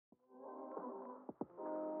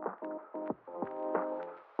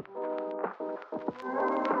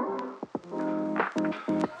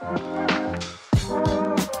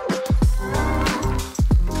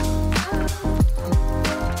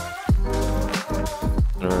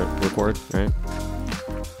Record, right?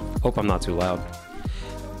 Hope I'm not too loud.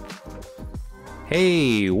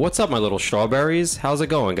 Hey, what's up, my little strawberries? How's it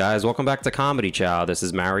going, guys? Welcome back to Comedy Chow. This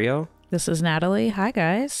is Mario. This is Natalie. Hi,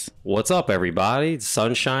 guys. What's up, everybody? The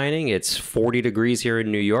sun's shining. It's 40 degrees here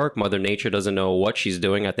in New York. Mother Nature doesn't know what she's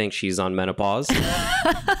doing. I think she's on menopause.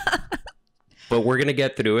 But we're going to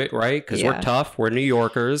get through it, right? Because we're tough. We're New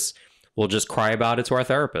Yorkers. We'll just cry about it to our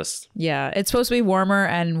therapist. Yeah, it's supposed to be warmer,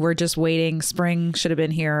 and we're just waiting. Spring should have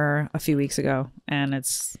been here a few weeks ago, and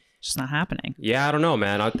it's just not happening. Yeah, I don't know,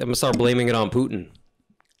 man. I'm going to start blaming it on Putin.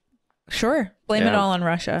 Sure. Blame it all on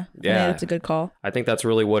Russia. Yeah. That's a good call. I think that's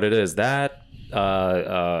really what it is. That, we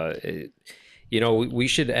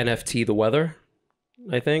should NFT the weather,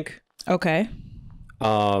 I think. Okay.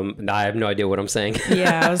 I have no idea what I'm saying.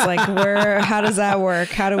 Yeah, I was like, how does that work?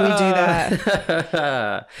 How do we do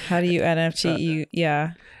that? How do you NFT you?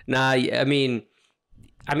 Yeah. Nah, I mean,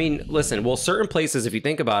 listen, well, certain places, if you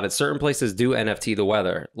think about it, certain places do NFT the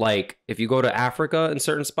weather. Like if you go to Africa in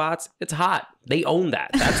certain spots, it's hot. They own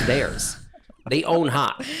that. That's theirs. They own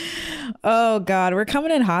hot. Oh God, we're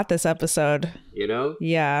coming in hot this episode. You know?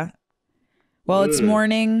 Yeah. Well, it's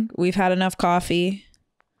morning. We've had enough coffee.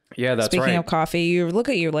 Yeah, that's right. Speaking of coffee, you look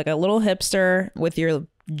at you like a little hipster with your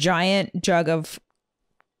giant jug of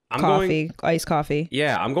iced coffee.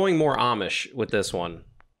 Yeah, I'm going more Amish with this one.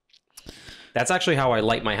 That's actually how I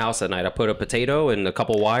light my house at night. I put a potato and a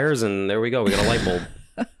couple wires, and there we go. We got a light bulb.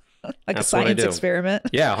 Like that's a science experiment.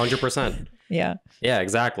 Yeah, 100%. Yeah. Yeah,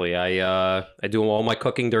 exactly. I do all my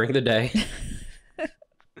cooking during the day.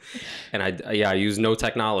 And I use no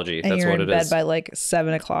technology. And that's you're what in it bed is. by like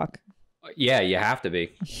 7 o'clock. Yeah, you have to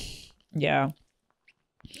be. Yeah.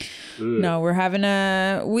 No,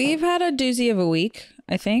 we've had a doozy of a week,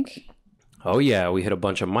 I think. Oh yeah, we hit a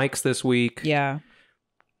bunch of mics this week. Yeah.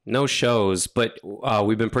 No shows, but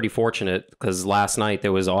we've been pretty fortunate because last night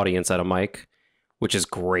there was audience at a mic, which is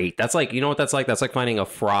great. That's like, you know what that's like? That's like finding a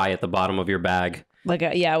fry at the bottom of your bag. Like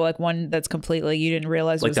like one that's completely you didn't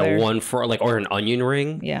realize like was there. Like that one fry, or an onion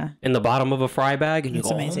ring. Yeah. In the bottom of a fry bag, and you go,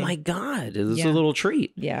 amazing. "Oh my God, this is a little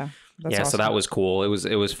treat." Yeah. That's awesome. So that was cool. It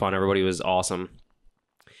was fun. Everybody was awesome.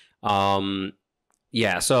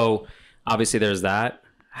 Yeah. So obviously there's that.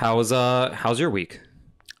 How's your week?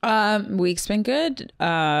 Week's been good.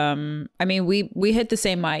 I mean, we hit the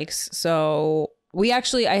same mics. So we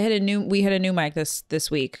hit a new mic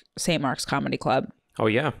this week. St. Mark's Comedy Club. Oh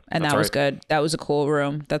yeah, and that was good. That was a cool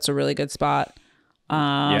room. That's a really good spot.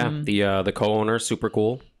 The co-owner, super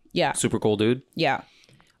cool. Yeah, super cool dude. Yeah,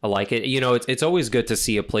 I like it. You know, it's always good to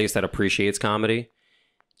see a place that appreciates comedy.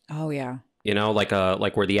 Oh yeah. You know, like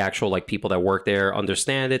where the actual like people that work there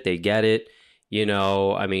understand it, they get it. You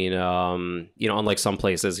know, I mean, unlike some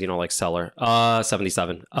places, like Cellar,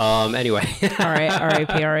 77. Anyway. All right,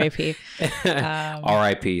 R.I.P.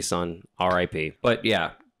 R.I.P. son, R.I.P. But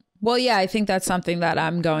yeah. Well, yeah, I think that's something that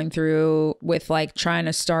I'm going through with like trying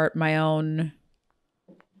to start my own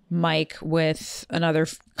mic with another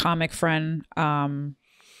comic friend.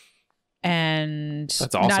 And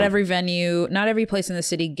that's awesome. Not every venue, not every place in the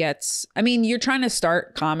city gets, I mean, you're trying to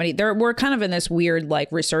start comedy. We're kind of in this weird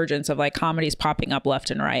like resurgence of like comedies popping up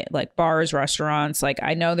left and right, like bars, restaurants. Like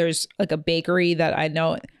I know there's like a bakery that I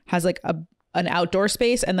know has like an outdoor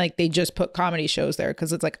space and like they just put comedy shows there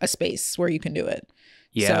because it's like a space where you can do it.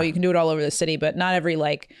 Yeah. So you can do it all over the city, but not every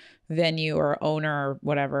like venue or owner or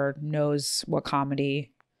whatever knows what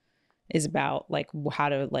comedy is about, like how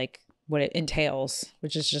to like what it entails,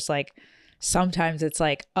 which is just like sometimes it's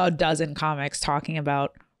like a dozen comics talking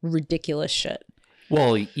about ridiculous shit.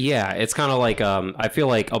 Well, yeah, it's kind of like I feel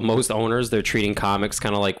like most owners, they're treating comics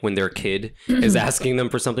kind of like when their kid is asking them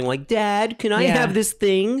for something like, "Dad, can I have this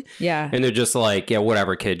thing?" Yeah. And they're just like, "Yeah,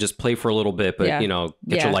 whatever, kid. Just play for a little bit, but get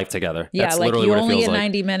your life together." Yeah, that's like you only get like.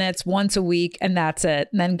 90 minutes once a week and that's it.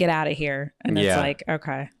 And then get out of here. And it's like,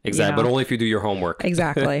 okay. Exactly, but only if you do your homework.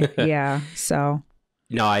 Exactly. Yeah. So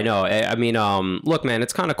no, I know. I mean, look, man,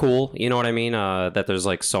 it's kind of cool. You know what I mean? That there's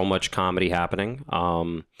like so much comedy happening.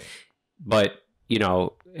 But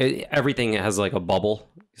everything has like a bubble,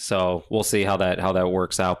 so we'll see how that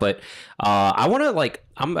works out. But I want to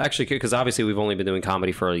I'm actually, because obviously we've only been doing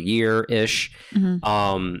comedy for a year-ish.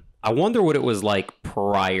 Mm-hmm. I wonder what it was like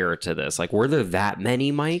prior to this. Like, were there that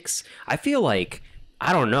many mics? I feel like,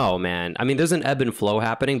 I don't know, man. I mean, there's an ebb and flow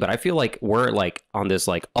happening, but I feel like we're like on this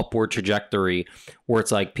like upward trajectory where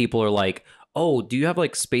it's like people are like, "Oh, do you have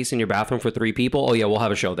like space in your bathroom for 3 people? Oh yeah, we'll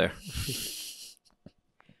have a show there."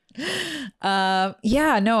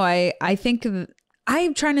 Yeah, no, I think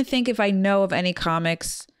I'm trying to think if I know of any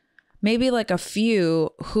comics, maybe like a few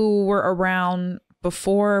who were around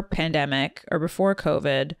before pandemic or before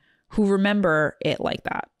COVID who remember it like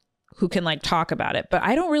that, who can like talk about it. But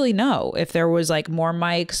I don't really know if there was like more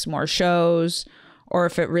mics, more shows, or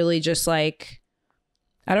if it really just like,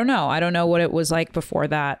 I don't know. I don't know what it was like before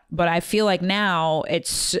that. But I feel like now it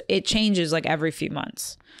changes like every few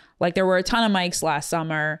months. Like there were a ton of mics last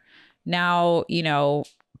summer. Now, you know,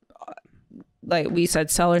 like we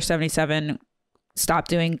said, Cellar 77 stopped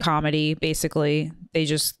doing comedy. Basically, they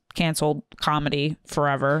just canceled comedy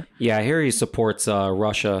forever. Yeah, I hear he supports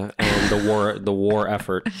Russia and the war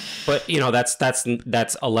effort. But you know,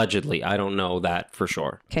 that's allegedly. I don't know that for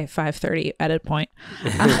sure. Okay, 5:30 edit point.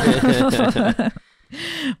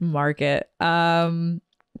 Mark it.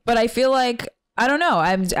 But I feel like, I don't know.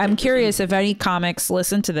 I'm curious if any comics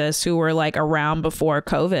listen to this who were like around before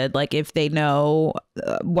COVID, like if they know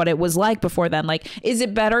what it was like before then. Like, is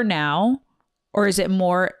it better now, or is it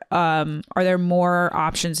more? Are there more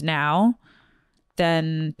options now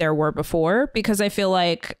than there were before? Because I feel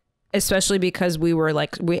like, especially because we were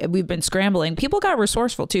like we've been scrambling, people got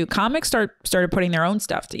resourceful too. Comics started putting their own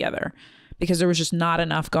stuff together because there was just not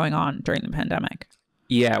enough going on during the pandemic.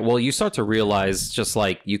 Yeah, well, you start to realize just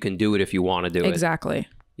like you can do it if you want to do it. Exactly.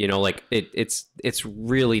 You know, like it's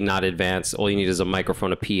really not advanced. All you need is a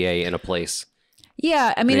microphone, a PA, and a place.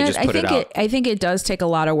 Yeah, I mean, I think it does take a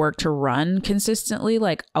lot of work to run consistently.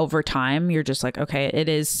 Like over time, you're just like, okay, it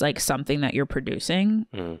is like something that you're producing,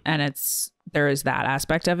 and there is that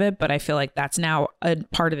aspect of it. But I feel like that's now a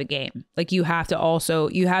part of the game. Like you have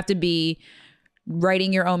to be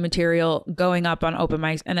writing your own material, going up on open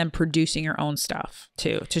mics, and then producing your own stuff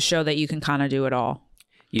too, to show that you can kind of do it all.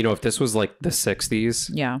 You know, if this was like the 60s,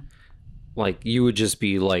 yeah, like you would just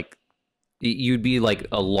be like, you'd be like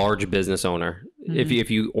a large business owner if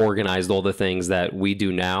you organized all the things that we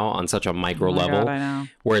do now on such a micro level. God, I know.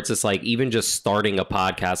 Where it's just like, even just starting a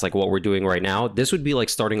podcast like what we're doing right now, this would be like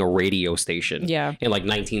starting a radio station in like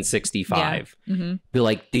 1965. Yeah. Be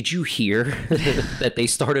like, did you hear that they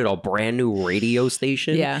started a brand new radio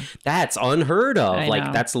station? Yeah, that's unheard of. I like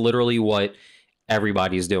know. That's literally what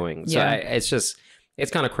everybody's doing. So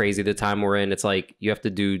it's kind of crazy the time we're in. It's like you have to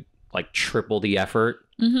do like triple the effort.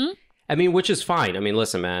 I mean, which is fine. I mean,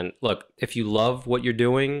 listen, man, look, if you love what you're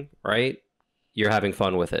doing, right, you're having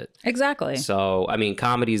fun with it. Exactly. So, I mean,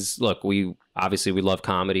 comedies, look, we love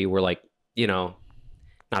comedy. We're like, you know,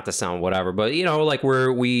 not to sound whatever, but, you know, like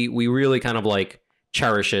we really kind of like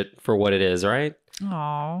cherish it for what it is, right?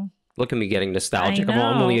 Aww. Look at me getting nostalgic. I'm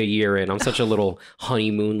only a year in. I'm such a little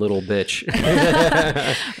honeymoon little bitch.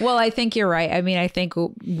 Well, I think you're right. I mean, I think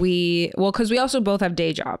because we also both have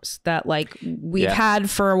day jobs that like we've had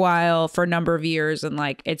for a while, for a number of years, and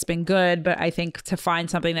like it's been good. But I think to find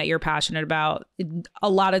something that you're passionate about, a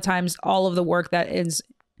lot of times all of the work that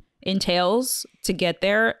entails to get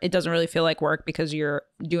there, it doesn't really feel like work because you're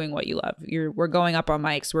doing what you love. We're going up on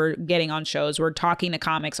mics, we're getting on shows, we're talking to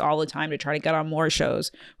comics all the time to try to get on more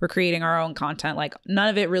shows, we're creating our own content. Like none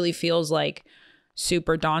of it really feels like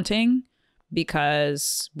super daunting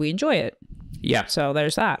because we enjoy it. Yeah, so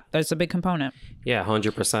there's a big component. Yeah,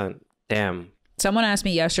 100%. Damn. Someone asked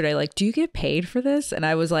me yesterday, like, do you get paid for this? And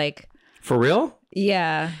I was like, for real?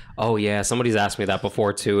 Yeah. Oh yeah, somebody's asked me that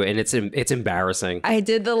before too, and it's embarrassing. I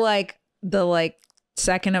did the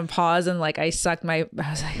second of pause, and like I was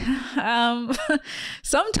like,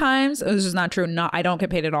 sometimes it was just not true. I don't get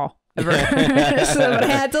paid at all ever. But I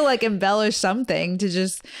had to like embellish something to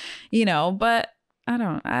just, you know. But I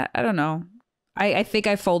don't know. I think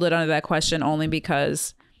I folded under that question only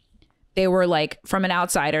because they were like, from an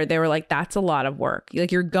outsider, they were like, that's a lot of work.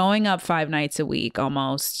 Like you're going up 5 nights a week,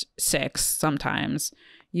 almost 6 sometimes.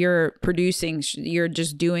 You're producing, you're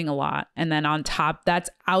just doing a lot. And then on top, that's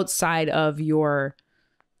outside of your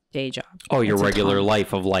day job. Oh, your regular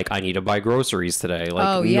life of like, I need to buy groceries today.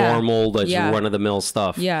 Like normal, run of the mill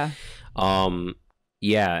stuff. Yeah.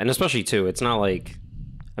 Yeah. And especially too, it's not like,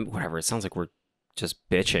 whatever, it sounds like we're just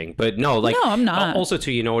bitching, but no, I'm not. Also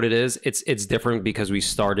too, you know what it is, it's different because we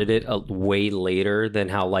started it way later than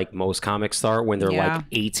how like most comics start, when they're like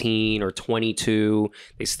 18 or 22.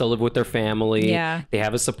 They still live with their family. They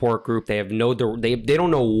have a support group. They have they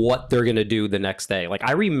don't know what they're gonna do the next day. Like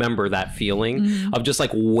I remember that feeling of just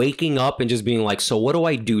like waking up and just being like, so what do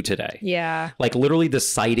I do today? Like literally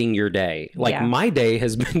deciding your day. Like my day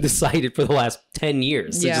has been decided for the last 10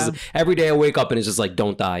 years. It's just, every day I wake up and it's just like,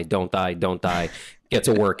 don't die, get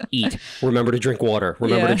to work, eat, remember to drink water,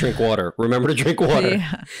 remember to drink water, remember to drink water.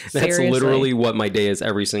 That's literally what my day is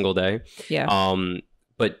every single day.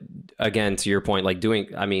 But But again, to your point, like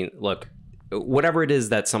I mean, look, whatever it is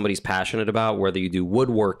that somebody's passionate about, whether you do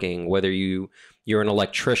woodworking, whether you're an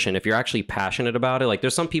electrician, if you're actually passionate about it, like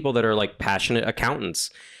there's some people that are like passionate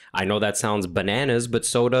accountants. I know that sounds bananas, but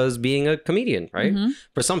so does being a comedian, right?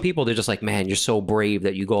 For some people, they're just like, man, you're so brave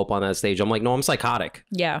that you go up on that stage. I'm like, no, I'm psychotic.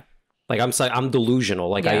 Yeah. Like I'm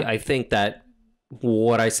delusional. Like I think that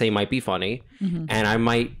what I say might be funny and I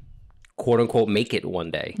might quote unquote make it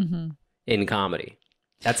one day in comedy.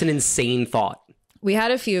 That's an insane thought. We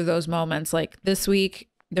had a few of those moments. Like this week,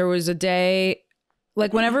 there was a day,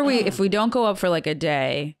 like whenever if we don't go up for like a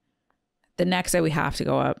day, the next day we have to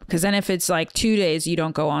go up. Because then if it's like 2 days, you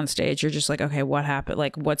don't go on stage. You're just like, okay, what happened?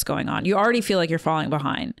 Like, what's going on? You already feel like you're falling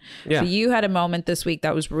behind. Yeah. So you had a moment this week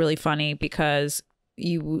that was really funny because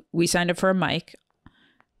we signed up for a mic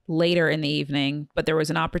later in the evening, but there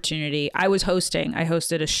was an opportunity. I was hosting. I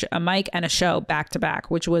hosted a mic and a show back to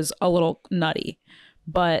back, which was a little nutty.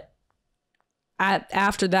 But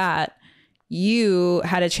after that, you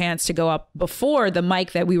had a chance to go up before the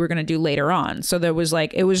mic that we were going to do later on. So there was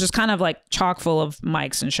like, it was just kind of like chock full of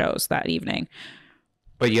mics and shows that evening.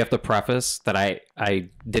 But you have to preface that I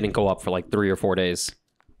didn't go up for like 3 or 4 days.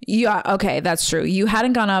 Yeah, okay, that's true. You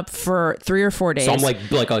hadn't gone up for 3 or 4 days. So I'm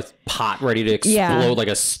like a pot ready to explode, like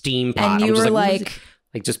a steam pot. And you were like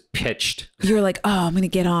just pitched. You were like, oh, I'm going to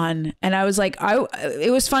get on. And I was like,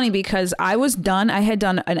 it was funny because I was done. I had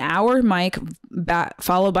done an hour mic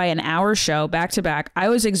followed by an hour show back to back. I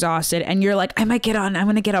was exhausted. And you're like, I might get on. I'm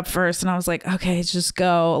going to get up first. And I was like, okay, just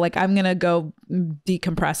go. Like, I'm going to go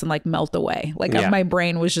decompress and like melt away. Like my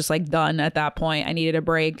brain was just like done at that point. I needed a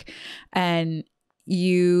break. And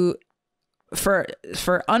you, for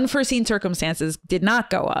unforeseen circumstances, did not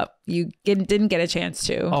go up. You didn't get a chance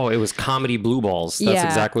to. Oh, it was comedy blue balls. That's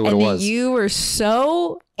exactly what it was. You were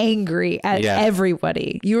so angry at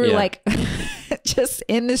everybody. You were like just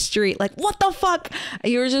in the street, like, what the fuck?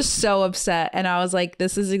 You were just so upset. And I was like,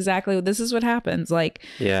 this is what happens. Like,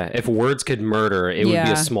 yeah, if words could murder, it would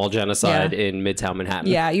be a small genocide in Midtown Manhattan.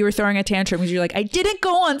 Yeah, you were throwing a tantrum because you're like, I didn't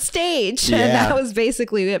go on stage. Yeah. And that was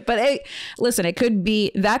basically it. But listen, that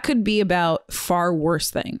could be about far worse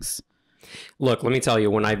things. Look, let me tell you,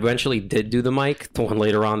 when I eventually did do the mic, the one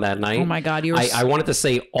later on that night, oh my God, I wanted to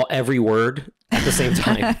say every word at the same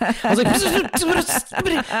time. I was like,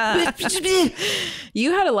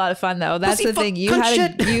 you had a lot of fun though. That's the thing. You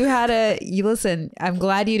listen, I'm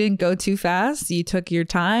glad you didn't go too fast. You took your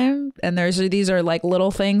time, and these are like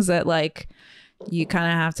little things that like you kind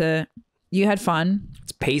of have to. You had fun.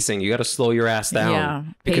 It's pacing. You got to slow your ass down. Yeah,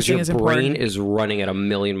 because your brain is running at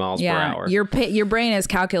 1,000,000 miles per hour. Your brain is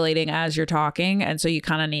calculating as you're talking, and so you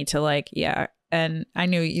kind of need to like, And I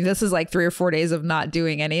knew this is like 3 or 4 days of not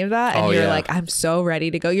doing any of that, and you're like, I'm so ready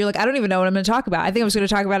to go. You're like, I don't even know what I'm going to talk about. I think I'm just going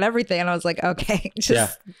to talk about everything, and I was like, okay,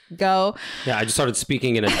 just go. Yeah, I just started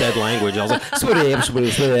speaking in a dead language. I was like,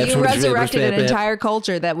 you resurrected an entire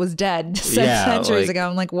culture that was dead centuries ago.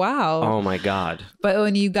 I'm like, wow. Oh my God. But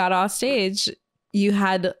when you got off stage, you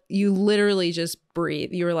literally just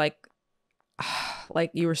breathe. You were like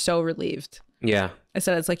you were so relieved. Yeah. I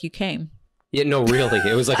said, it's like you came. Yeah, no, really.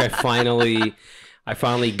 It was like I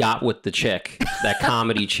finally got with the chick, that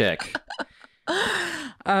comedy chick.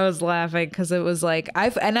 I was laughing because it was like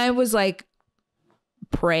I was like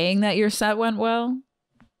praying that your set went well,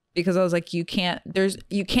 because I was like, you can't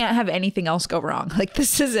have anything else go wrong. Like,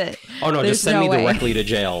 this is it. Oh no, just send me directly to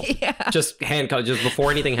jail. Just handcuff. Just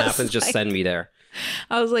before anything happens, just send me there.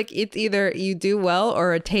 I was like, it's either you do well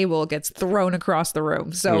or a table gets thrown across the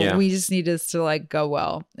room. So we just need this to like go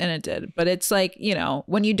well. And it did. But it's like,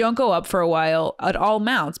 when you don't go up for a while, it all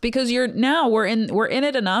mounts, because we're in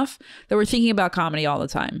it enough that we're thinking about comedy all the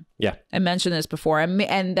time. Yeah. I mentioned this before.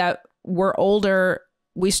 And that we're older.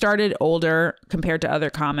 We started older compared to other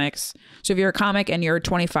comics. So if you're a comic and you're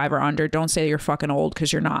 25 or under, don't say you're fucking old,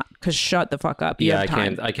 because you're not. Because shut the fuck up. I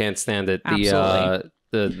can't stand it. Absolutely.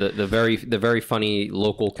 The very funny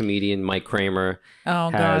local comedian Mike Kramer.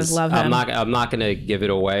 Oh God, love him. I'm not gonna give it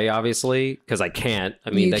away, obviously, because I can't. I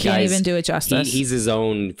mean, you can't even do it justice. He's his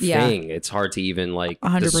own thing. It's hard to even like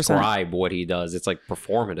 100%. Describe what he does. It's like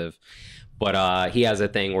performative. But he has a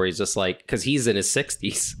thing where he's just like, because he's in his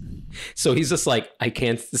 60s. So he's just like, I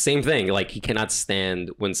can't, the same thing. Like, he cannot stand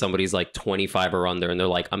when somebody's like 25 or under and they're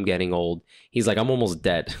like, I'm getting old. He's like, I'm almost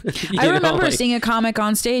dead. I remember seeing a comic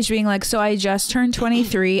on stage being like, so I just turned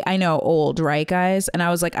 23. I know, old, right, guys? And I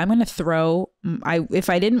was like, I'm going to throw if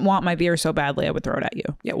I didn't want my beer so badly, I would throw it at you.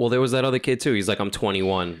 Yeah, well, there was that other kid too. He's like, I'm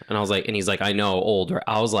 21. And I was like, I know, older.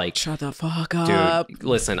 I was like, shut the fuck up. Dude,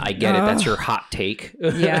 listen, I get it. That's your hot take.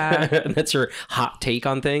 Yeah. That's your hot take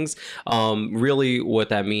on things. Really, what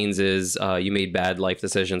that means is you made bad life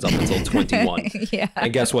decisions up until 21. Yeah.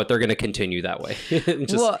 And guess what? They're going to continue that way.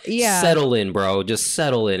 Just settle in, bro. Just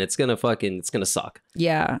settle in. It's going to suck.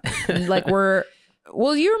 Yeah. Like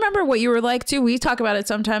well, you remember what you were like too. We talk about it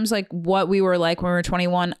sometimes, like what we were like when we were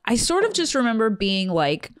 21. I sort of just remember being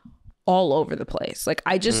like all over the place. Like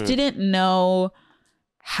I just didn't know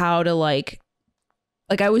how to like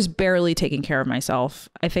I was barely taking care of myself.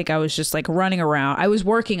 I think I was just like running around. I was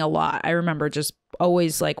working a lot. I remember just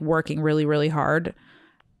always like working really, really hard.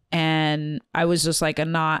 And I was just like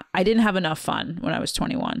I didn't have enough fun when I was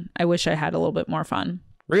 21. I wish I had a little bit more fun.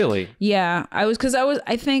 Really? Yeah,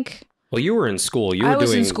 I think. Well, you were in school. I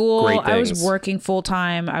was in school. I was working full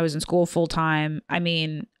time. I was in school full time. I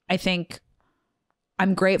mean, I think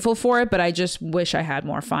I'm grateful for it, but I just wish I had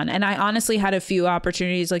more fun. And I honestly had a few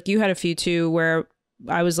opportunities, like you had a few too, where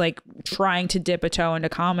I was like trying to dip a toe into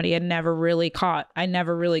comedy and never really caught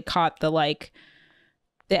the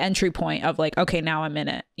entry point of like, okay, now I'm in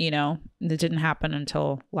it, you know. It didn't happen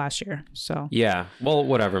until last year. So yeah, well,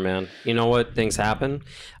 whatever, man. You know what? Things happen.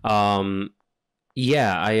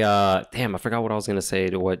 Yeah, I forgot what I was gonna say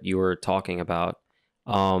to what you were talking about.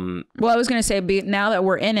 Well, I was gonna say, now that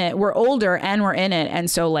we're in it, we're older and we're in it,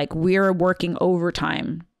 and so like we're working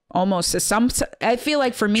overtime almost to some. I feel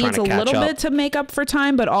like for me, it's a little bit to make up for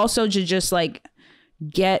time, but also to just like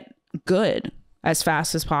get good as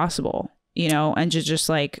fast as possible, you know, and to just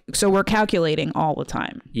like, so we're calculating all the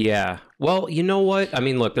time. Yeah. Well, you know what? I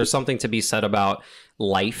mean, look, there's something to be said about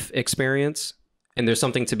life experience, and there's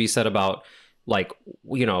something to be said about, like,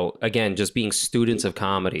 you know, again, just being students of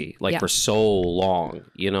comedy, like for so long,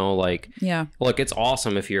 you know, like, look, it's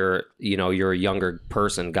awesome if you're, you know, you're a younger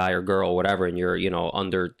person, guy or girl, whatever, and you're, you know,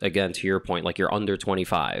 under, again, to your point, like you're under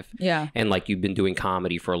 25. Yeah. And like you've been doing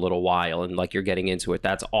comedy for a little while and like you're getting into it.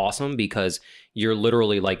 That's awesome because you're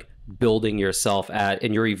literally like building yourself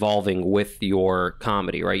and you're evolving with your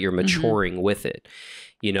comedy, right? You're maturing with it.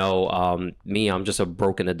 You know, me, I'm just a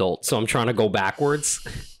broken adult. So I'm trying to go backwards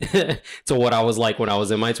to what I was like when I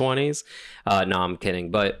was in my 20s. No, I'm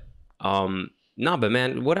kidding. But but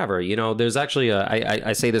man, whatever. You know, there's actually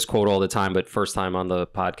I say this quote all the time, but first time on the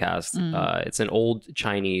podcast. It's an old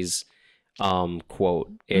Chinese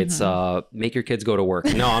quote. It's make your kids go to work.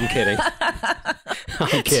 No, I'm kidding.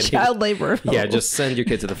 I'm kidding. Child labor. Yeah, just send your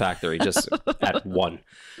kid to the factory just at 1.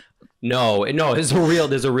 No, there's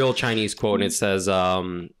a real Chinese quote, and it says,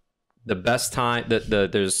 the best time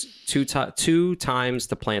there's two times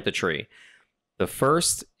to plant a tree. The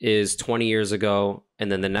first is 20 years ago,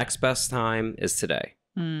 and then the next best time is today.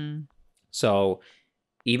 So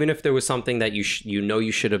even if there was something that you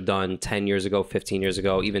should have done 10 years ago, 15 years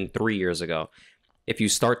ago, even 3 years ago, if you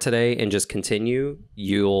start today and just continue,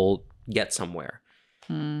 you'll get somewhere.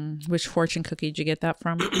 Which fortune cookie did you get that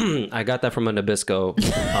from? I got that from a Nabisco,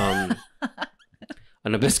 a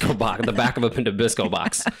Nabisco box, the back of a Nabisco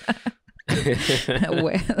box.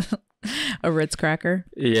 A Ritz cracker.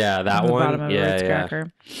 Yeah, that one. Bottom of a Ritz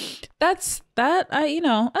cracker. That's that. I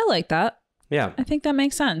like that. Yeah, I think that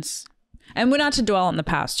makes sense. And we're not to dwell on the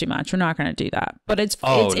past too much. We're not going to do that. But it's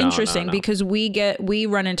interesting because we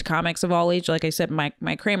run into comics of all age. Like I said,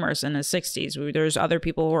 Mike Kramer's in his 60s. There's other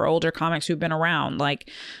people who are older comics who've been around, like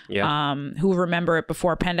who remember it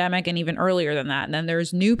before pandemic and even earlier than that. And then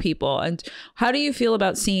there's new people. And how do you feel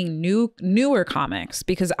about seeing newer comics?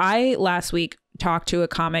 Because I last week talked to a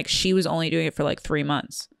comic. She was only doing it for like 3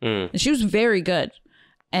 months, and she was very good.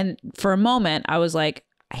 And for a moment, I was like,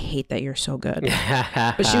 I hate that you're so good.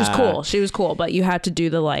 But she was cool. She was cool. But you had to do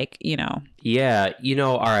the like, you know. Yeah. You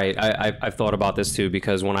know, all right. I've thought about this too,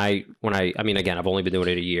 because when I mean, again, I've only been doing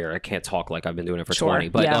it a year. I can't talk like I've been doing it for 20.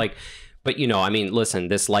 But but you know, I mean, listen,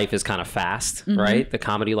 this life is kind of fast, right? The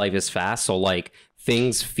comedy life is fast. So like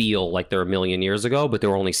things feel like they're a million years ago, but they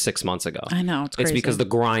were only 6 months ago. I know. It's crazy. It's because the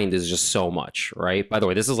grind is just so much, right? By the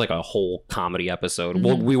way, this is like a whole comedy episode.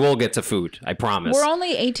 We will get to food. I promise. We're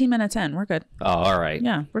only 18 minutes in. We're good. Oh, all right.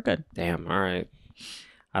 Yeah, we're good. Damn. All right.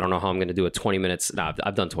 I don't know how I'm going to do a 20 minutes. No,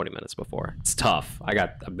 I've done 20 minutes before. It's tough. I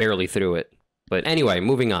barely through it. But anyway,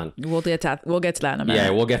 moving on. We'll get to that in a minute.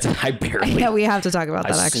 Yeah, we'll get to. I barely. Yeah, we have to talk about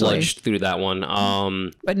that. I actually sludged through that one.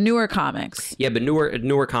 But newer comics. Yeah, but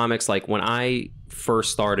newer comics. Like when I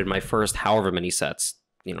first started my first however many sets,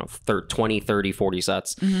 you know, 20, 30, 40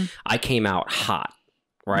 sets, I came out hot,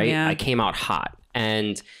 right? Yeah. I came out hot,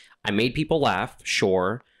 and I made people laugh,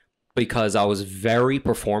 sure, because I was very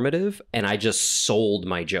performative and I just sold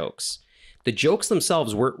my jokes. the jokes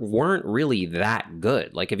themselves weren't really that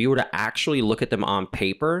good. Like if you were to actually look at them on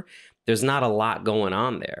paper, there's not a lot going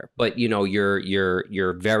on there. But you know,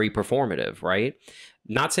 you're very performative, right?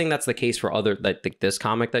 Not saying that's the case for other like this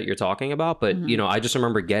comic that you're talking about, but you know, I just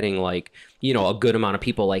remember getting like, you know, a good amount of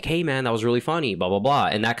people like, hey man, that was really funny, blah blah blah,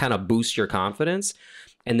 and that kind of boosts your confidence.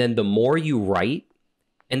 And then the more you write,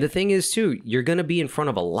 and the thing is too, you're gonna be in front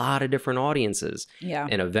of a lot of different audiences,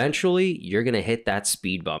 and eventually you're gonna hit that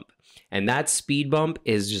speed bump, and that speed bump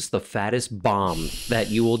is just the fattest bomb that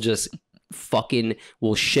you will just fucking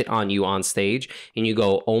will shit on you on stage, and you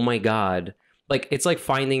go, oh my god, like it's like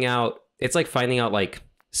finding out like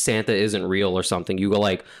Santa isn't real or something. You go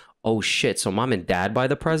like, oh shit, so mom and dad buy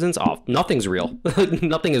the presents? Oh, nothing's real.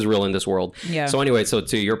 Nothing is real in this world. Yeah. So anyway, so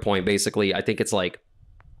to your point, basically, I think it's like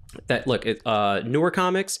that. Look, newer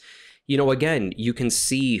comics, you know, again, you can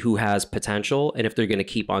see who has potential and if they're going to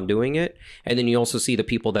keep on doing it. And then you also see the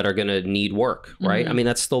people that are going to need work, right? I mean,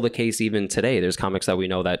 that's still the case even today. There's comics that we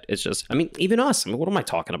know that it's just, I mean, even us. I mean, what am I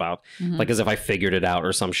talking about? Like as if I figured it out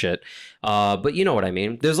or some shit. But you know what I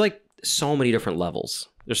mean? There's like so many different levels.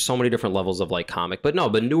 There's so many different levels of like comic. But no,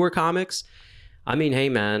 but newer comics, I mean, hey,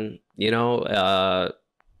 man, you know,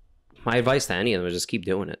 my advice to any of them is just keep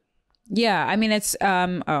doing it. Yeah, I mean, it's,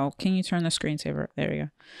 oh, can you turn the screensaver? There you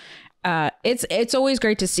go. It's always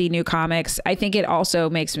great to see new comics. I think it also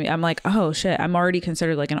makes me, I'm like, oh shit, I'm already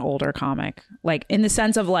considered like an older comic. Like in the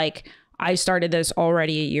sense of like, I started this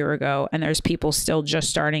already a year ago and there's people still just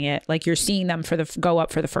starting it. Like you're seeing them go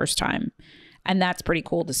up for the first time. And that's pretty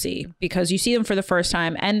cool to see because you see them for the first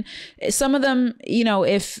time. And some of them, you know,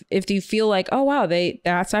 if you feel like, oh, wow,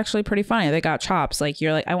 that's actually pretty funny. They got chops. Like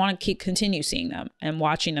you're like, I want to continue seeing them and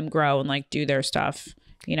watching them grow and like do their stuff.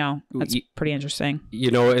 You know, that's pretty interesting.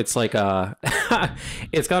 You know, it's like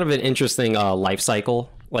it's kind of an interesting life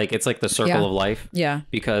cycle. Like it's like the circle of life. Yeah.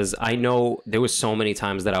 Because I know there was so many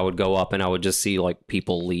times that I would go up and I would just see like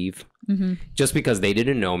people leave just because they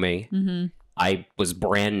didn't know me. I was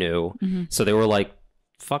brand new. So they were like,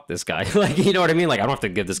 fuck this guy. Like, you know what I mean? Like, I don't have to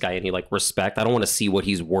give this guy any like respect. I don't want to see what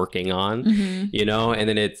he's working on, you know? And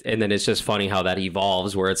then it's just funny how that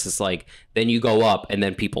evolves where it's just like, then you go up and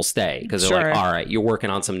then people stay because they're like, all right, you're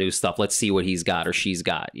working on some new stuff. Let's see what he's got or she's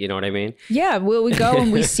got. You know what I mean? Yeah. Well, we go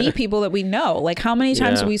and we see people that we know. Like how many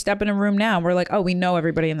times do we step in a room now and we're like, oh, we know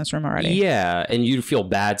everybody in this room already. Yeah. And you feel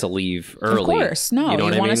bad to leave early. Of course. No, you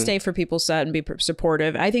know want to stay for people's set and be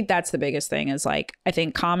supportive. I think that's the biggest thing is like, I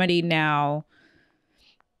think comedy now,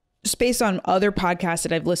 just based on other podcasts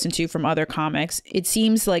that I've listened to from other comics, it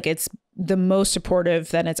seems like it's the most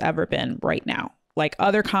supportive than it's ever been right now. Like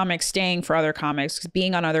other comics staying for other comics,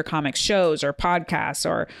 being on other comic shows or podcasts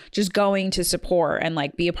or just going to support and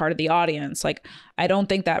like be a part of the audience. Like, I don't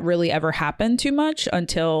think that really ever happened too much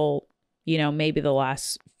until, you know, maybe the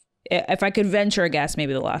last, if I could venture a guess,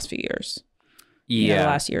 maybe the last few years. Yeah. You know, the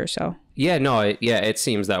last year or so. Yeah, no, it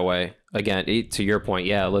seems that way. Again, to your point,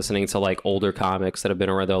 listening to like older comics that have been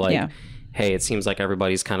around, they're like, hey, it seems like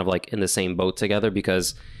everybody's kind of like in the same boat together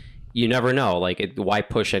because you never know. Like, why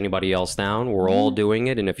push anybody else down? We're all doing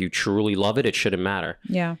it. And if you truly love it, it shouldn't matter.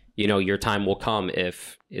 Yeah. You know, your time will come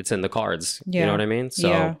if it's in the cards. You know what I mean?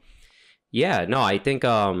 So, no, I think,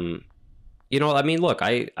 you know, I mean, look,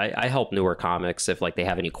 I help newer comics if like they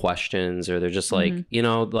have any questions or they're just like, you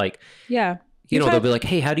know, like, you know, they'll be like,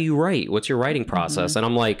 hey, how do you write? What's your writing process? And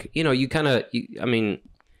I'm like, you know, you kind of, I mean,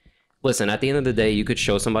 listen, at the end of the day, you could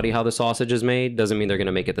show somebody how the sausage is made. Doesn't mean they're going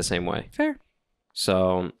to make it the same way. Fair.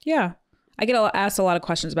 So. Yeah. I get asked a lot of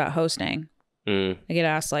questions about hosting. I get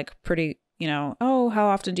asked like pretty, you know, oh, how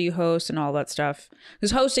often do you host and all that stuff?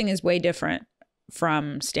 Because hosting is way different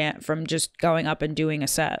from just going up and doing a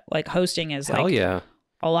set. Like hosting is like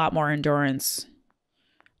a lot more endurance.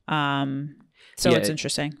 So it's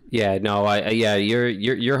interesting. Yeah, no,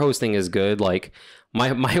 your hosting is good. Like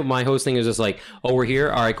my hosting is just like, oh, we're here.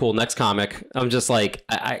 All right, cool. Next comic. I'm just like,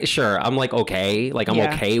 sure. I'm like, okay. Like I'm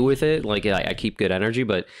okay with it. Like I keep good energy,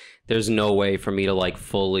 but there's no way for me to like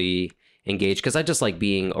fully engage because I just like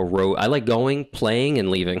being I like going, playing and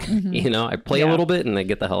leaving. You know, I play a little bit and I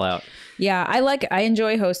get the hell out. Yeah, I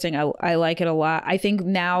enjoy hosting. I like it a lot. I think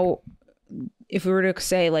now, if we were to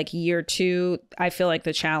say like year 2, I feel like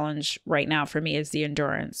the challenge right now for me is the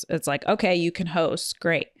endurance. It's like, okay, you can host.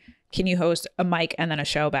 Great. Can you host a mic and then a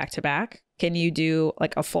show back to back? Can you do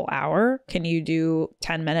like a full hour? Can you do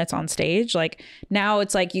 10 minutes on stage? Like now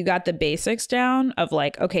it's like you got the basics down of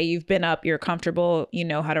like, okay, you've been up, you're comfortable, you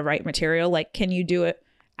know how to write material. Like, can you do it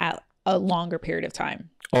at a longer period of time?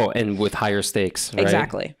 Oh, and with higher stakes, right?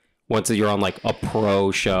 Exactly. Once you're on like a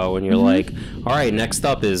pro show and you're like, all right, next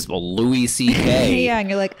up is Louis C.K. Yeah, and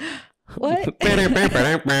you're like, What?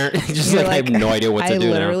 Just You're like, I have no idea what to do I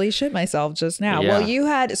now. literally shit myself just now. Yeah. Well, you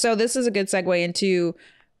had, so this is a good segue into,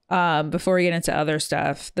 before we get into other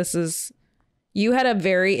stuff, you had a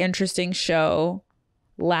very interesting show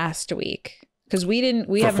last week. Because we haven't.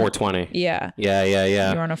 420. Yeah. Yeah.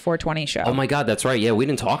 You were on a 420 show. Oh my God, that's right. Yeah, we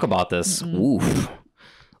didn't talk about this. Oof.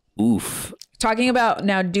 Talking about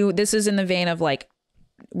now, this is in the vein of like,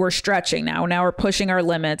 we're stretching now. Now we're pushing our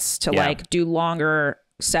limits to like do longer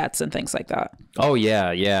sets and things like that. Oh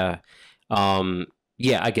yeah.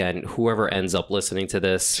 Yeah, again, whoever ends up listening to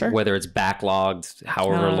this, whether it's backlogged,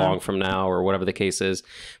 however long from now or whatever the case is.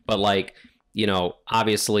 But like, you know,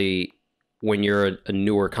 obviously when you're a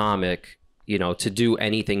newer comic, you know, to do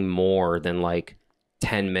anything more than like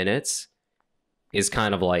 10 minutes is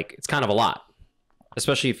kind of like, it's kind of a lot,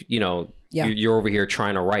 especially if, you know, you're over here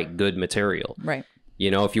trying to write good material. Right. You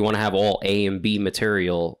know, if you want to have all A and B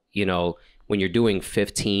material, you know, when you're doing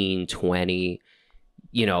 15, 20,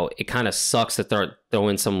 you know, it kind of sucks to start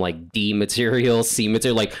throwing some like D material, C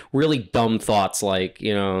material, like really dumb thoughts like,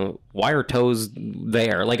 you know, why are toes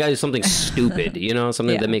there? Like something stupid, you know,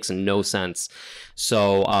 something that makes no sense.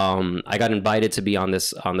 So I got invited to be on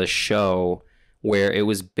this show where it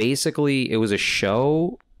was a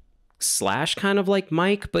show / kind of like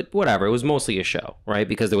Mike, but whatever. It was mostly a show, right?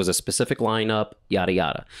 Because there was a specific lineup, yada,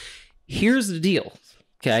 yada. Here's the deal,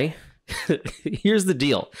 okay? Here's the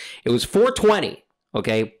deal. It was 420.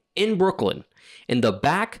 Okay, in Brooklyn, in the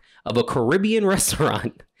back of a Caribbean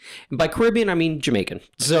restaurant. And by Caribbean, I mean Jamaican.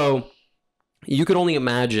 So you could only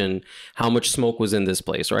imagine how much smoke was in this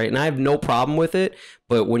place, right? And I have no problem with it,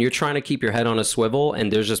 but when you're trying to keep your head on a swivel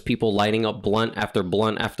and there's just people lighting up blunt after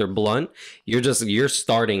blunt after blunt, you're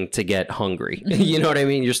starting to get hungry. You know what I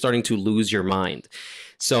mean? You're starting to lose your mind.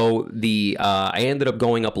 So I ended up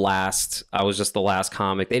going up last. I was just the last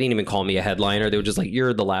comic. They didn't even call me a headliner. They were just like,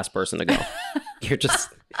 you're the last person to go. You're just...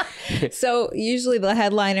 So usually the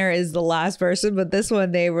headliner is the last person, but this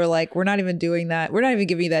one they were like, we're not even doing that. We're not even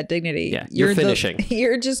giving you that dignity. Yeah, you're finishing.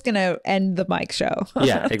 You're just going to end the mic show.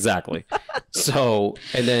 Yeah, exactly. So,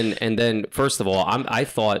 and then first of all, I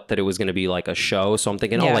thought that it was going to be like a show. So I'm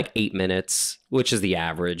thinking, like 8 minutes, which is the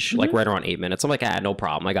average, like right around 8 minutes. I'm like, no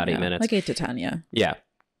problem. I got 8 minutes. Like 8 to 10, yeah. Yeah.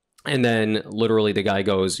 And then literally the guy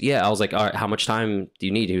goes, I was like, all right, how much time do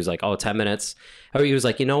you need? He was like, 10 minutes. He was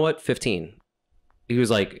like, you know what? 15. He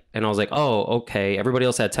was like, and I was like, oh, okay. Everybody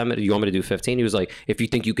else had 10 minutes. You want me to do 15? He was like, if you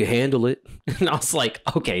think you can handle it. And I was like,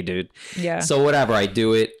 okay, dude. Yeah. So whatever, I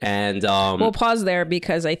do it. And we'll pause there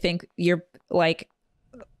because I think you're like,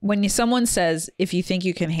 when someone says, if you think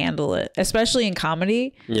you can handle it, especially in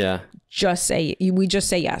comedy, we just say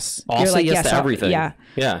yes. I'll say yes to everything. Yeah.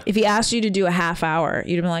 Yeah. If he asked you to do a half hour,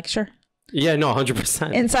 you'd have been like, sure. Yeah, no,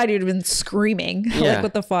 100%. Inside, you'd have been screaming. Like,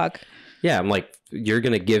 what the fuck? Yeah, I'm like, you're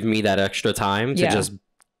going to give me that extra time to just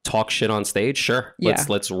talk shit on stage? Sure.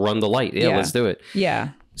 Let's run the light. Yeah, let's do it. Yeah.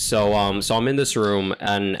 So I'm in this room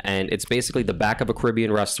and it's basically the back of a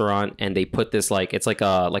Caribbean restaurant, and they put this it's like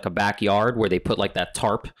a backyard where they put like that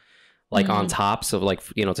tarp on top, so like,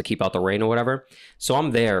 you know, to keep out the rain or whatever. So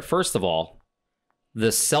I'm there. First of all, the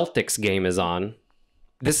Celtics game is on.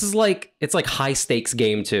 This is like, it's like high stakes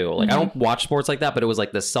game too. Like I don't watch sports like that, but it was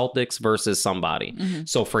like the Celtics versus somebody.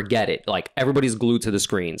 So forget it. Like everybody's glued to the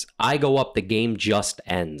screens. I go up, the game just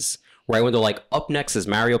ends. Right when they're like, up next is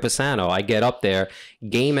Mario Pisano. I get up there,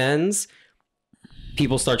 game ends,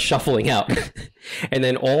 people start shuffling out. And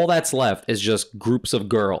then all that's left is just groups of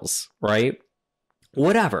girls, right?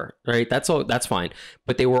 Whatever, right? That's fine.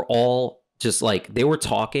 But they were all just like, they were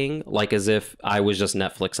talking like as if I was just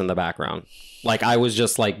Netflix in the background. Like I was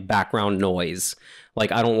just like background noise.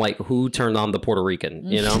 Like I don't like, who turned on the Puerto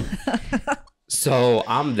Rican, you know? So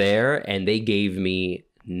I'm there and they gave me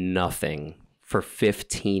nothing for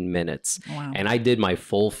 15 minutes. Wow. And I did my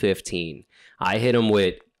full 15. I hit them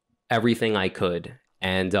with everything I could.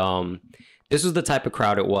 And this was the type of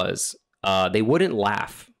crowd it was. They wouldn't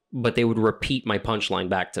laugh, but they would repeat my punchline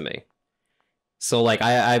back to me. So like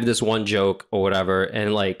I have this one joke or whatever,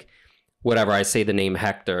 and like whatever, I say the name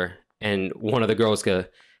Hector, and one of the girls go,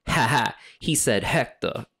 ha ha, he said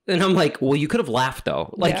Hector. And I'm like, well, you could have laughed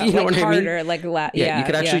though. Like, you know what harder, I mean? Like you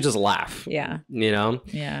could actually just laugh. Yeah. You know?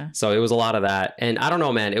 Yeah. So it was a lot of that. And I don't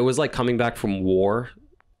know, man, it was like coming back from war.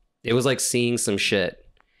 It was like seeing some shit.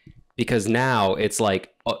 Because now it's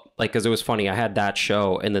like, because it was funny. I had that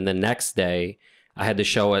show, and then the next day I had the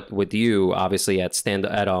show with you, obviously at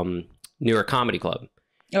New York Comedy Club.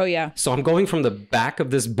 Oh yeah. So I'm going from the back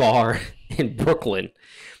of this bar in Brooklyn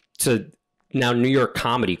to now New York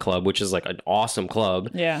Comedy Club, which is like an awesome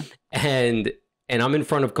club. Yeah. And I'm in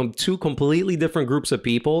front of two completely different groups of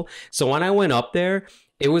people. So when I went up there,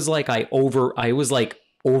 it was like I was like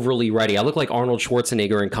overly ready. I look like Arnold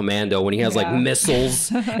Schwarzenegger in Commando when he has like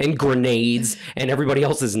missiles and grenades and everybody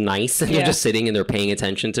else is nice and they're just sitting and they're paying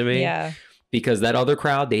attention to me. Yeah. Because that other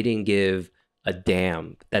crowd, they didn't give a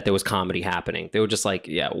damn that there was comedy happening. They were just like,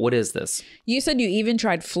 yeah, what is this? You said you even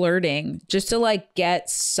tried flirting just to like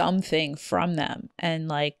get something from them, and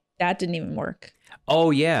like that didn't even work.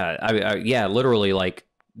 Oh yeah. Yeah, literally, like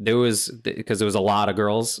because there was a lot of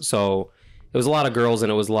girls. So it was a lot of girls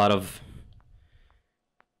and it was a lot of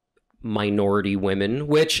minority women,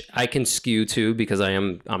 which I can skew to because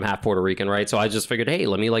I'm half Puerto Rican, right? So I just figured, hey,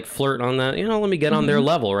 let me like flirt on that, let me get on their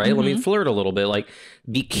level, right? Let me flirt a little bit, like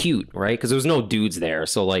be cute, right? Because there was no dudes there,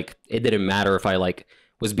 so like it didn't matter if I like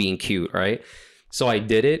was being cute, right? So I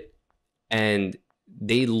did it, and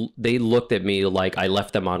they looked at me like I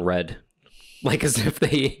left them on red, like as if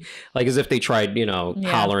they tried,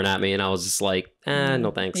 hollering at me, and I was just like, no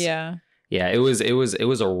thanks. Yeah. It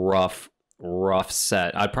was a rough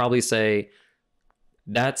set. I'd probably say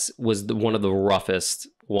was one of the roughest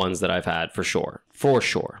ones that I've had for sure.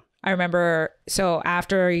 I remember, so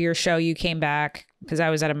after your show, you came back because I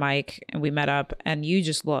was at a mic and we met up, and you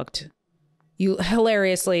just looked, you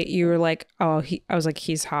were like, I was like,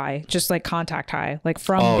 he's high, just like contact high, like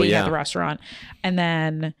from being at the restaurant. And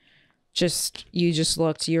then you just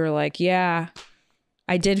looked, you were like, yeah,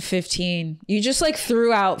 I did 15. You just like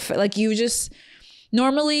threw out, like you just,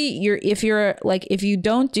 normally if you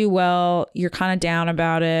don't do well, you're kind of down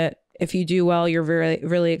about it. If you do well, you're very,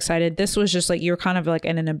 really excited. This was just like, you're kind of like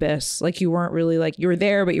in an abyss. Like you weren't really like, you were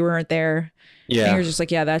there, but you weren't there. Yeah. And you're just like,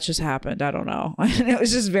 yeah, that just happened. I don't know. And it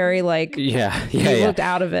was just very like, you looked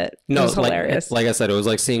out of it. No, it was hilarious. Like I said, it was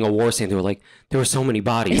like seeing a war scene. They were like, there were so many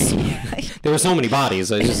bodies. There were so many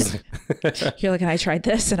bodies. I just you're like, and I tried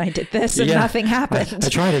this and I did this and nothing happened. I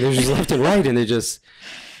tried it. It was just left and right. And they just,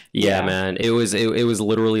 yeah, man, it was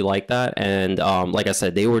literally like that. And like I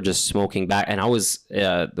said, they were just smoking back. And I was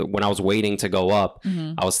when I was waiting to go up,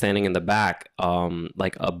 I was standing in the back,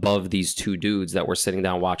 like above these two dudes that were sitting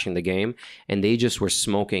down watching the game, and they just were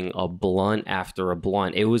smoking a blunt after a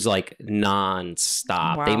blunt. It was like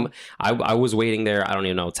nonstop. Wow. I was waiting there, I don't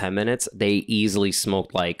even know, 10 minutes. They easily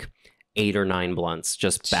smoked like 8 or 9 blunts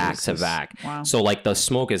just back to back. Wow. So like the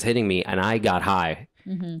smoke is hitting me and I got high.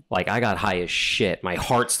 Like I got high as shit. My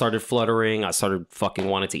heart started fluttering. I started fucking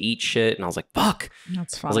wanting to eat shit, and I was like, fuck.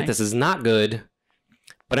 That's fine. I was like, this is not good.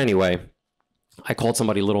 But anyway, I called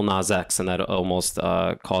somebody Little Nas X, and that almost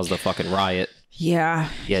caused a fucking riot. Yeah.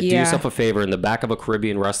 Do yourself a favor. In the back of a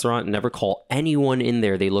Caribbean restaurant, never call anyone in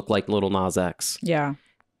there. They look like Little Nas X. Yeah.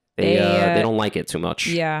 They don't like it too much.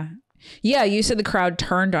 Yeah, you said the crowd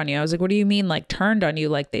turned on you. I was like, what do you mean, like, turned on you?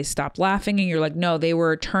 Like, they stopped laughing? And you're like, no, they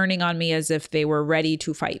were turning on me as if they were ready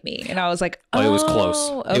to fight me. And I was like, it was close.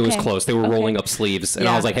 Okay. It was close. They were rolling up sleeves. And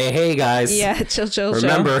I was like, hey, guys. Yeah, chill.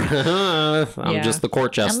 Remember, I'm just the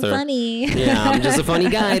court jester. I'm funny. Yeah, I'm just a funny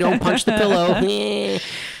guy. Don't punch the pillow.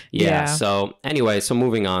 Yeah. So anyway,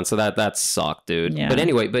 moving on. So that sucked, dude. Yeah. But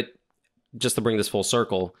anyway, just to bring this full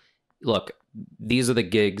circle, look, these are the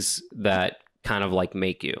gigs that kind of like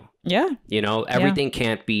make you. Yeah. Everything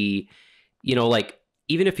can't be, like,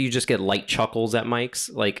 even if you just get light chuckles at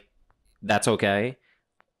mics, like, that's okay.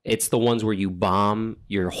 It's the ones where you bomb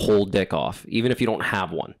your whole dick off, even if you don't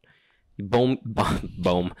have one. You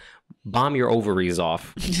bomb your ovaries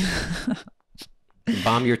off.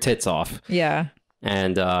 Bomb your tits off. Yeah.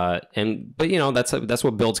 But that's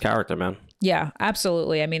what builds character, man. Yeah,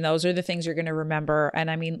 absolutely. I mean, those are the things you're going to remember. And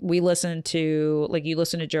I mean, we listen to, like, you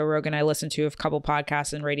listen to Joe Rogan. I listen to a couple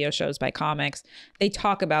podcasts and radio shows by comics. They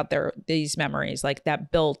talk about these memories, like,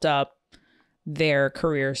 that built up their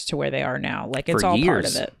careers to where they are now. Like, it's all part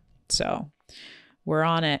of it. So we're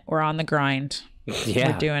on it. We're on the grind.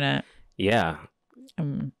 Yeah. We're doing it. Yeah.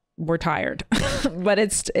 We're tired, but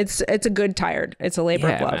it's a good tired. It's a labor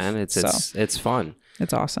of love. Man, it's fun.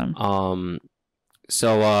 It's awesome.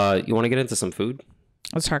 So you want to get into some food?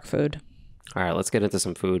 Let's talk food. All right, let's get into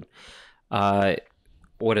some food.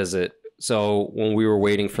 What is it? So when we were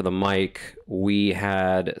waiting for the mic, we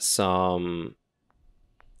had some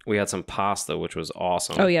pasta, which was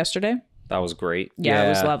awesome. Oh, yesterday? That was great. Yeah, it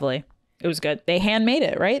was lovely. It was good. They handmade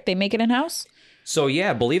it, right? They make it in-house? So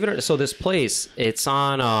yeah, believe it or not, so this place, it's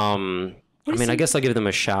on I guess I'll give them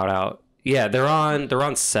a shout out. Yeah, they're on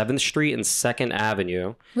 7th Street and 2nd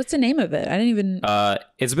Avenue. What's the name of it? I didn't even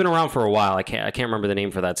it's been around for a while. I can't remember the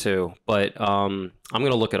name for that too. But I'm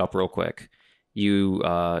going to look it up real quick. You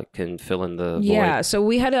can fill in the void. Yeah, so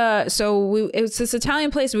we had it was this Italian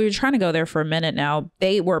place. We were trying to go there for a minute now.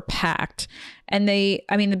 They were packed. And the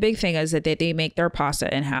big thing is that they make their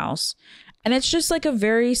pasta in-house. And it's just like a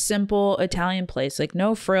very simple Italian place, like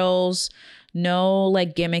no frills, no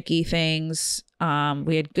like gimmicky things.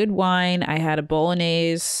 We had good wine. I had a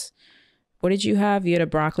bolognese. What did you have? You had a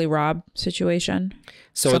broccoli rabe situation.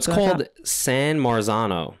 So it's called San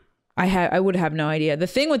Marzano. I would have no idea. The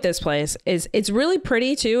thing with this place is it's really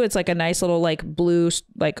pretty too. It's like a nice little like blue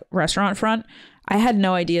like restaurant front. I had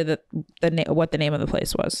no idea that what the name of the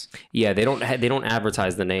place was. Yeah, they don't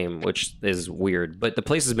advertise the name, which is weird. But the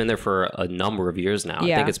place has been there for a number of years now.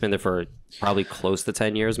 Yeah. I think it's been there for probably close to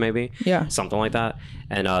 10 years, maybe. Yeah, something like that.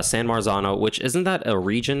 And San Marzano, which isn't that a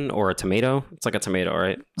region or a tomato? It's like a tomato,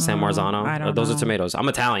 right? San Marzano. I don't Those know. are tomatoes. I'm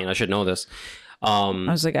Italian. I should know this. I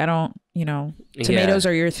was like, I don't, tomatoes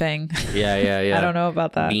are your thing. Yeah. I don't know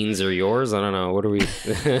about that. Beans are yours? I don't know. What are we?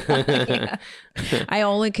 Yeah. I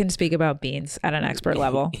only can speak about beans at an expert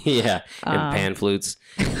level. Yeah. And pan flutes.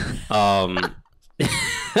 An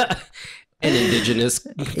indigenous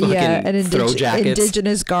fucking throw jackets.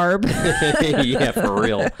 Indigenous garb. Yeah, for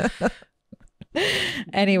real.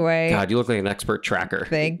 Anyway, God, you look like an expert tracker.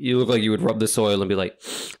 Thank you look like you would rub the soil and be like,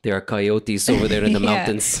 there are coyotes over there in the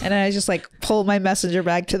mountains. And I just like pull my messenger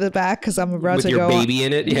bag to the back because I'm about with to go your baby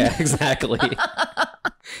in it. Yeah, exactly.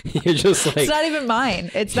 You're just like, it's not even mine.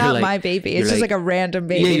 It's not like, my baby. It's just like a random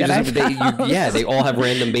baby that I found. They all have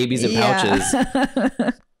random babies in pouches.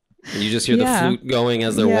 And you just hear the flute going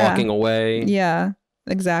as they're walking away. Yeah.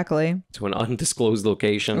 Exactly. To an undisclosed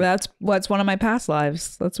location. That's what's one of my past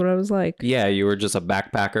lives. That's what I was like. Yeah, you were just a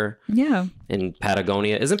backpacker. Yeah. In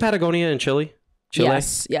Patagonia. Isn't Patagonia in Chile?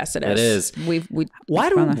 Yes, it is. It is. Why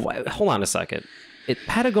hold on a second.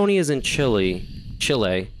 Patagonia is in Chile,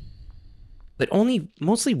 but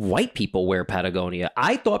mostly white people wear Patagonia.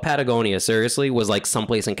 I thought Patagonia, seriously, was like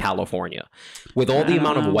someplace in California with all the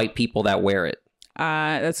amount of white people that wear it.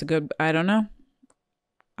 That's a good, I don't know.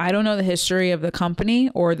 I don't know the history of the company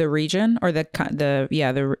or the region or the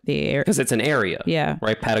area. Because it's an area. Yeah.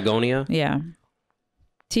 Right? Patagonia. Yeah.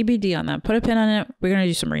 TBD on that. Put a pin on it. We're going to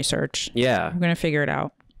do some research. Yeah. We're going to figure it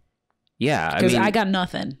out. Yeah. Because I got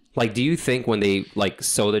nothing. Like, do you think when they like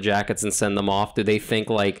sew the jackets and send them off, do they think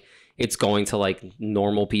like it's going to like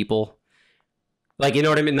normal people? Like, you know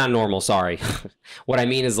what I mean? Not normal. Sorry. What I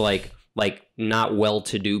mean is like not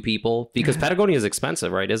well-to-do people, because Patagonia is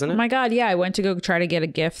expensive, right? Isn't it? Oh my God. Yeah. I went to go try to get a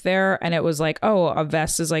gift there and it was like, oh, a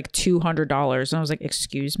vest is like $200. And I was like,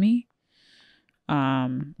 excuse me?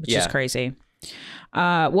 Which is crazy.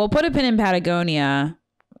 We'll put a pin in Patagonia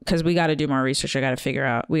because we got to do more research. We got to figure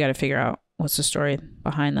out what's the story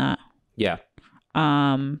behind that. Yeah.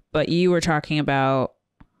 But you were talking about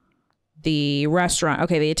the restaurant.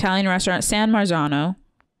 Okay. The Italian restaurant, San Marzano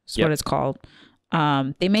is what it's called.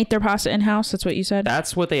 They make their pasta in-house. That's what you said?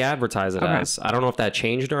 That's what they advertise it as. I don't know if that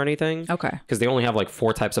changed or anything. Okay. Because they only have like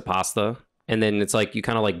 4 types of pasta. And then it's like you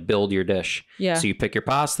kind of like build your dish. Yeah. So you pick your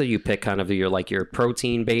pasta, you pick kind of your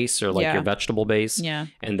protein base or like your vegetable base. Yeah.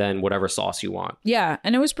 And then whatever sauce you want. Yeah.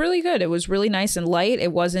 And it was really good. It was really nice and light.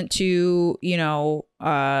 It wasn't too,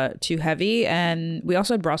 too heavy. And we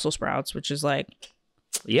also had Brussels sprouts, which is like...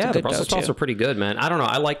 Yeah, the Brussels sprouts are pretty good, man. I don't know.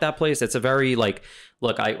 I like that place. It's a very like,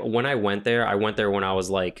 look, when I went there when I was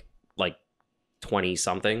like 20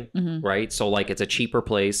 something, right? So like it's a cheaper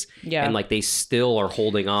place. Yeah. And like they still are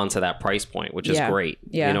holding on to that price point, which is great.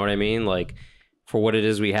 Yeah. You know what I mean? Like for what it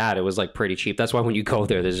is we had, it was like pretty cheap. That's why when you go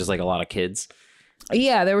there, there's just like a lot of kids.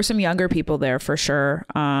 Yeah, there were some younger people there for sure.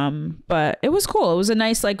 But it was cool. It was a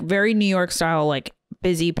nice, like very New York style, like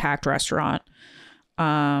busy, packed restaurant.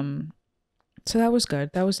 So that was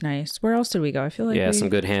good. That was nice. Where else did we go? I feel like some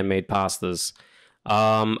good handmade pastas.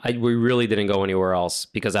 We really didn't go anywhere else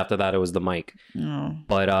because after that it was the mic. Oh.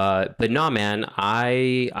 But no, man,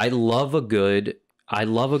 I love a good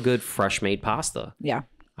fresh made pasta. Yeah.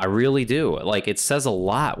 I really do. Like it says a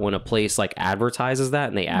lot when a place like advertises that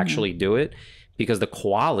and they actually do it, because the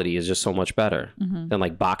quality is just so much better than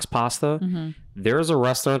like box pasta. There's a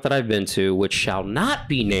restaurant that I've been to which shall not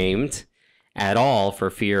be named at all for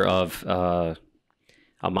fear of a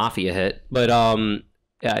mafia hit, but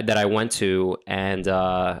that I went to, and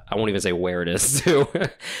I won't even say where it is too.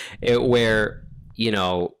 Where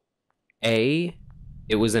it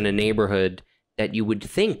was in a neighborhood that you would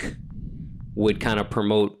think would kind of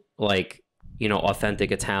promote like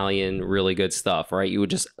authentic Italian, really good stuff, right? You would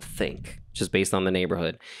just think, just based on the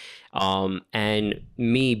neighborhood. And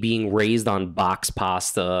me being raised on box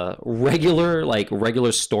pasta,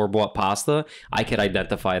 regular store-bought pasta, I could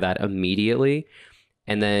identify that immediately.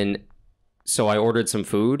 And then, so I ordered some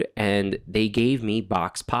food and they gave me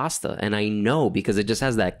box pasta. And I know because it just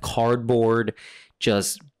has that cardboard,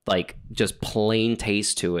 just plain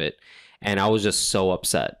taste to it. and I was just so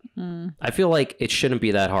upset. I feel like it shouldn't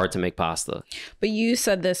be that hard to make pasta. But you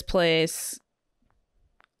said this place.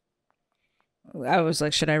 I was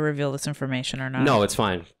like, should I reveal this information or not? No, it's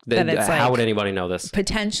fine. How would anybody know this?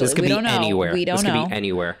 Potentially. This could be anywhere. We don't know. This could be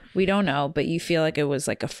anywhere. We don't know, but you feel like it was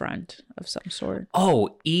like a front of some sort.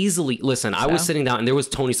 Oh, easily. Listen, I was sitting down and there was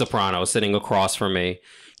Tony Soprano sitting across from me.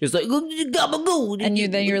 He was like, and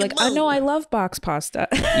you're like, oh no, I love box pasta.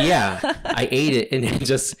 Yeah, I ate it and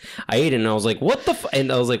I ate it and I was like, what the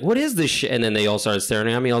and I was like, what is this shit? And then they all started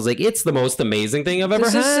staring at me. I was like, it's the most amazing thing I've ever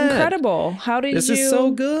had. This is incredible. This is so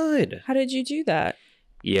good. How did you do that?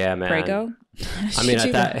 Yeah, man. Prego? I mean,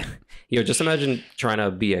 at that, just imagine trying to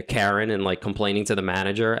be a Karen and like complaining to the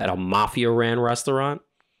manager at a mafia ran restaurant.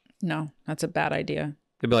 No, that's a bad idea.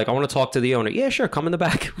 They'd be like, I want to talk to the owner. Yeah, sure. Come in the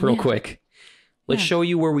back real quick. Let's show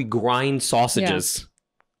you where we grind sausages.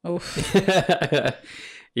 Yeah. Oof.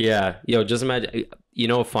 Yeah. Yo, just imagine,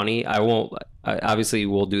 funny. Obviously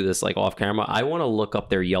we'll do this like off camera. I want to look up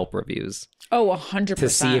their Yelp reviews. Oh, 100%. To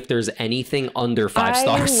see if there's anything under 5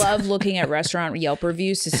 stars. I love looking at restaurant Yelp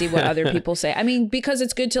reviews to see what other people say. I mean, because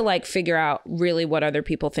it's good to like figure out really what other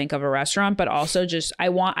people think of a restaurant, but also just, I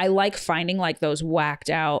like finding like those whacked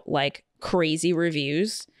out, like crazy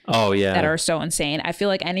reviews. Oh, yeah. That are so insane. I feel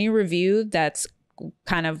like any review that's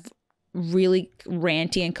kind of really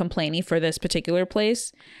ranty and complainy for this particular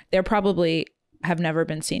place, they're probably have never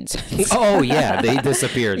been seen since. Oh, yeah. They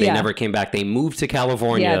disappeared. They never came back. They moved to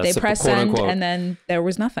California. Yeah, they pressed send and then there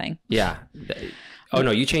was nothing. Yeah. Oh, no,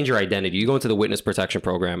 you change your identity. You go into the witness protection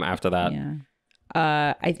program after that.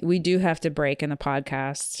 Yeah. We do have to break in the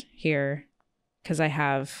podcast here because I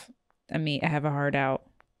have a hard out.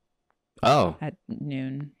 Oh. At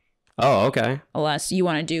noon. Oh, okay. Unless you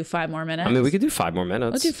want to do 5 more minutes. I mean, we could do 5 more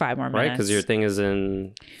minutes. Let's do 5 more minutes. Right? Because your thing is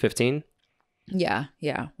in 15? Yeah.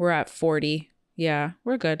 We're at 40. Yeah,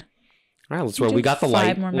 we're good. All right, let's roll. We got the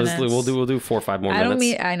light. We'll do 4 or 5 more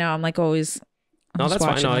minutes. I know. I'm like always. No, that's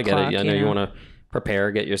fine. No, I get it. I know you want to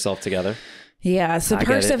prepare, get yourself together. Yeah, it's the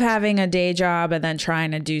perks of having a day job and then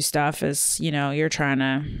trying to do stuff is, you're trying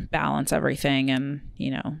to balance everything and,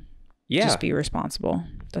 just be responsible.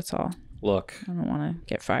 That's all. Look, I don't want to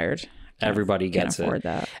get fired. Everybody gets it. Can't afford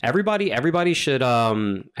that. Everybody should.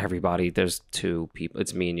 Everybody. There's 2 people.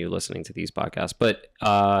 It's me and you listening to these podcasts, but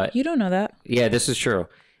you don't know that. Yeah, this is true.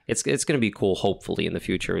 It's gonna be cool. Hopefully, in the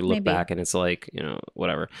future, we look back and it's like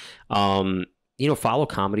whatever. Follow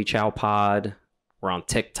Comedychowpod. We're on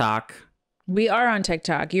TikTok. We are on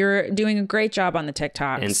TikTok. You're doing a great job on the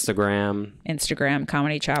TikToks. Instagram,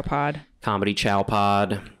 Comedychowpod.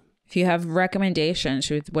 Comedychowpod. If you have recommendations,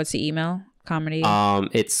 what's the email?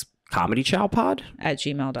 It's comedychowpod at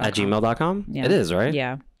gmail.com. At gmail.com? Yeah. It is, right?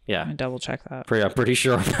 Yeah. Yeah. I double check that. I'm pretty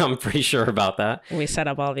sure about that. We set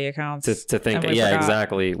up all the accounts. To think. Yeah,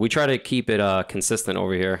 exactly. We try to keep it consistent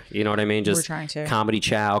over here. You know what I mean? Just we're trying to. Comedy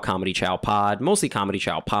Chow, Comedychowpod, mostly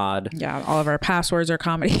Comedychowpod. Yeah, all of our passwords are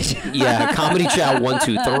Comedy Chow. Yeah, Comedy Chow 1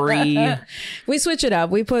 2 3. We switch it up.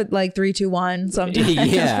 We put like 3 2 1 sometimes.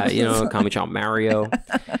 Yeah, Comedy Chow Mario.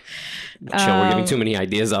 Chill, we're giving too many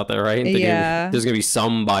ideas out there, right? There's gonna be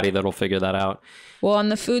somebody that'll figure that out. Well, on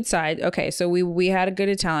the food side, okay, so we had a good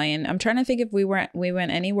Italian. I'm trying to think if we went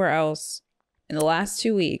anywhere else in the last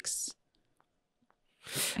 2 weeks.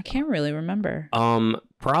 I can't really remember.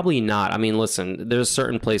 Probably not. I mean, listen, there's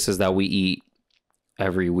certain places that we eat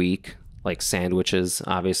every week, like sandwiches,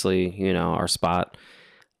 obviously, our spot.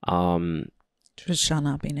 Which shall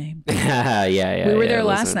not be named. Yeah. We were there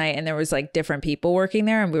last night and there was like different people working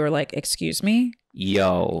there and we were like, excuse me?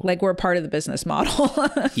 Yo. Like we're part of the business model.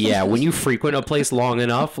 Yeah. When you frequent a place long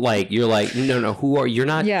enough, like you're like, no, you're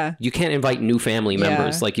not. Yeah. You can't invite new family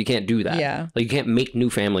members. Yeah. Like you can't do that. Yeah. Like you can't make new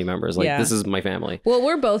family members. Like this is my family. Well,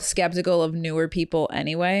 we're both skeptical of newer people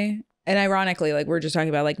anyway. And ironically, like we're just talking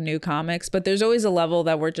about like new comics, but there's always a level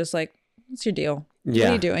that we're just like, what's your deal? Yeah. What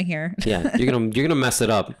are you doing here? Yeah. You're gonna mess it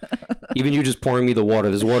up. Even you just pouring me the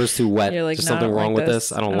water. This water's too wet. You're like, There's something wrong with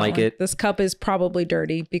this. I don't like it. This cup is probably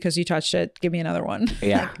dirty because you touched it. Give me another one.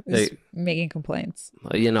 Yeah. Making complaints.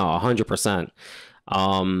 100%.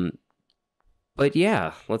 But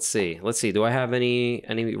yeah, let's see. Do I have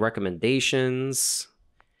any recommendations?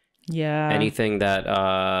 Yeah. Anything that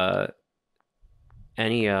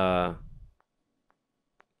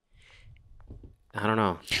I don't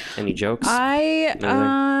know. Any jokes?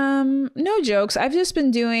 No jokes. I've just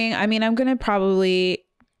been doing, I'm going to probably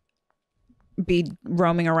be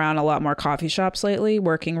roaming around a lot more coffee shops lately,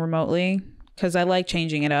 working remotely, because I like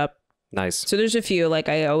changing it up. Nice. So there's a few, like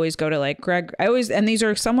I always go to like and these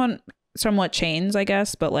are somewhat chains, I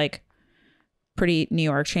guess, but like pretty New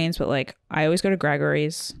York chains, but like I always go to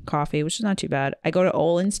Gregory's Coffee, which is not too bad. I go to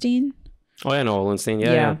Olenstein. Oh yeah, no, Linstein.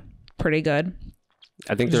 Yeah. Pretty good.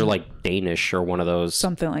 I think they're like Danish or one of those.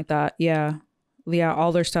 Something like that. Yeah. Yeah,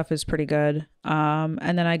 all their stuff is pretty good.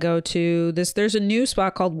 And then I go to this. There's a new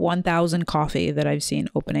spot called 1000 Coffee that I've seen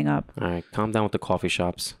opening up. All right, calm down with the coffee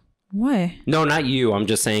shops. Why? No, not you. I'm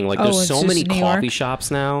just saying, like, there's so many coffee shops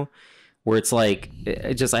now where it's like,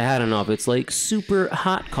 I had enough. It's like super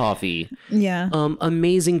hot coffee. Yeah.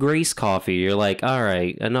 Amazing Grace coffee. You're like, all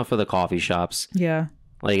right, enough of the coffee shops. Yeah.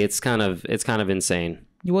 Like, it's kind of insane.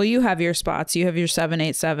 Well, you have your spots. You have your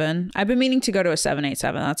 787. I've been meaning to go to a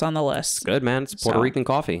 787. That's on the list. Good, man. It's Puerto Rican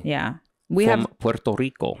coffee. Yeah. From Puerto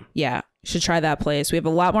Rico. Yeah. Should try that place. We have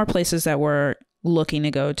a lot more places that we're looking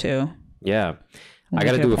to go to. Yeah. I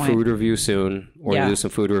got to do a food review soon. We're going to do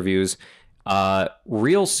some food reviews.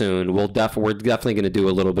 Real soon. We're definitely going to do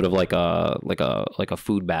a little bit of like a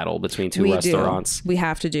food battle between two restaurants. We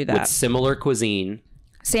have to do that. With similar cuisine.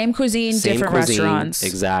 Same cuisine, different restaurants.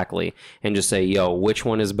 Exactly. And just say, yo, which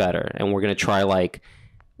one is better? And we're going to try like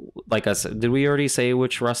us. Did we already say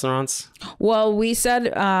which restaurants? Well, we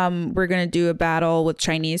said we're going to do a battle with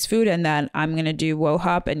Chinese food, and then I'm going to do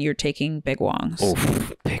Wohop and you're taking Big Wong's. Oh,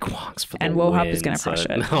 Big Wong's for the And Wohop win, is going to crush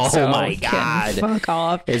it. Oh so my God. Fuck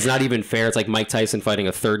off. It's not even fair. It's like Mike Tyson fighting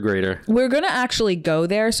a third grader. We're going to actually go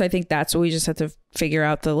there. So I think that's what we just have to figure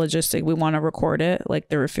out the logistic. We want to record it. Like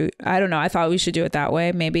the food. I don't know. I thought we should do it that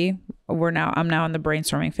way. Maybe I'm now in the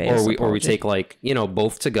brainstorming phase. Or we take like,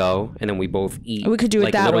 both to go and then we both eat. We could do it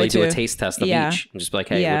like, that way too. Do a taste test of each and just be like,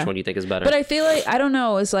 hey, which one do you think is better? But I feel like, I don't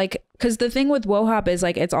know. It's like, because the thing with Wohop is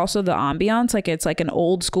like, it's also the ambiance. Like it's like an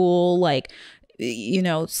old school, like,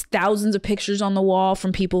 thousands of pictures on the wall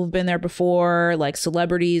from people who've been there before, like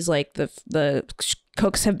celebrities, like the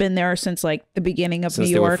cooks have been there since like the beginning of New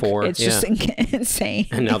York. It's just insane.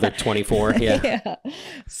 And now they're 24. Yeah.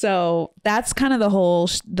 So that's kind of the whole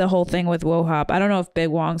thing with Wohop. I don't know if Big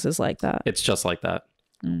Wong's is like that. It's just like that.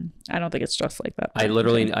 I don't think it's just like that. I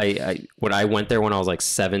literally, when I went there when I was like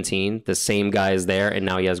 17, the same guy is there and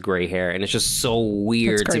now he has gray hair. And it's just so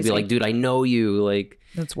weird to be like, dude, I know you. Like,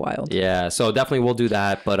 that's wild. Yeah. So definitely we'll do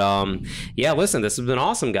that. But yeah, listen, this has been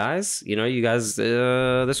awesome, guys. You guys,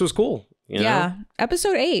 this was cool. Yeah.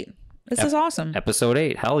 Episode 8. This is awesome. Episode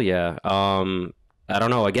 8. Hell yeah. I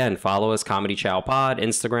don't know. Again, follow us, Comedychowpod,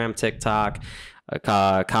 Instagram, TikTok,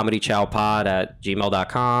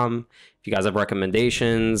 comedychowpod@gmail.com. If you guys have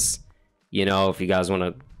recommendations, if you guys want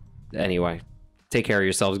to, anyway, take care of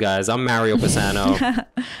yourselves, guys. I'm Mario Pisano.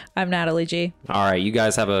 I'm Natalie G. All right. You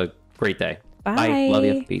guys have a great day. Bye. Love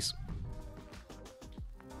you. Peace.